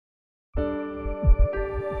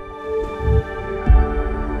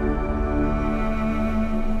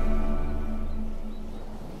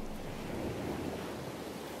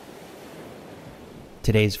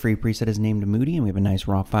Today's free preset is named Moody, and we have a nice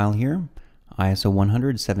raw file here. ISO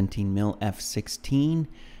 100, 17mm f16.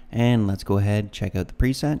 And let's go ahead, check out the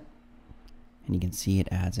preset. And you can see it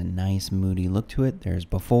adds a nice moody look to it. There's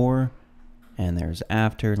before and there's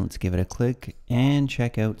after. Let's give it a click and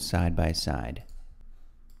check out side by side.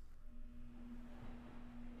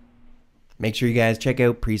 Make sure you guys check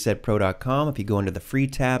out presetpro.com. If you go into the free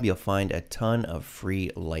tab, you'll find a ton of free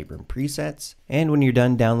Lightroom presets. And when you're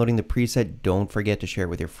done downloading the preset, don't forget to share it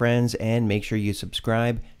with your friends and make sure you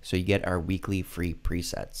subscribe so you get our weekly free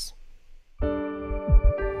presets.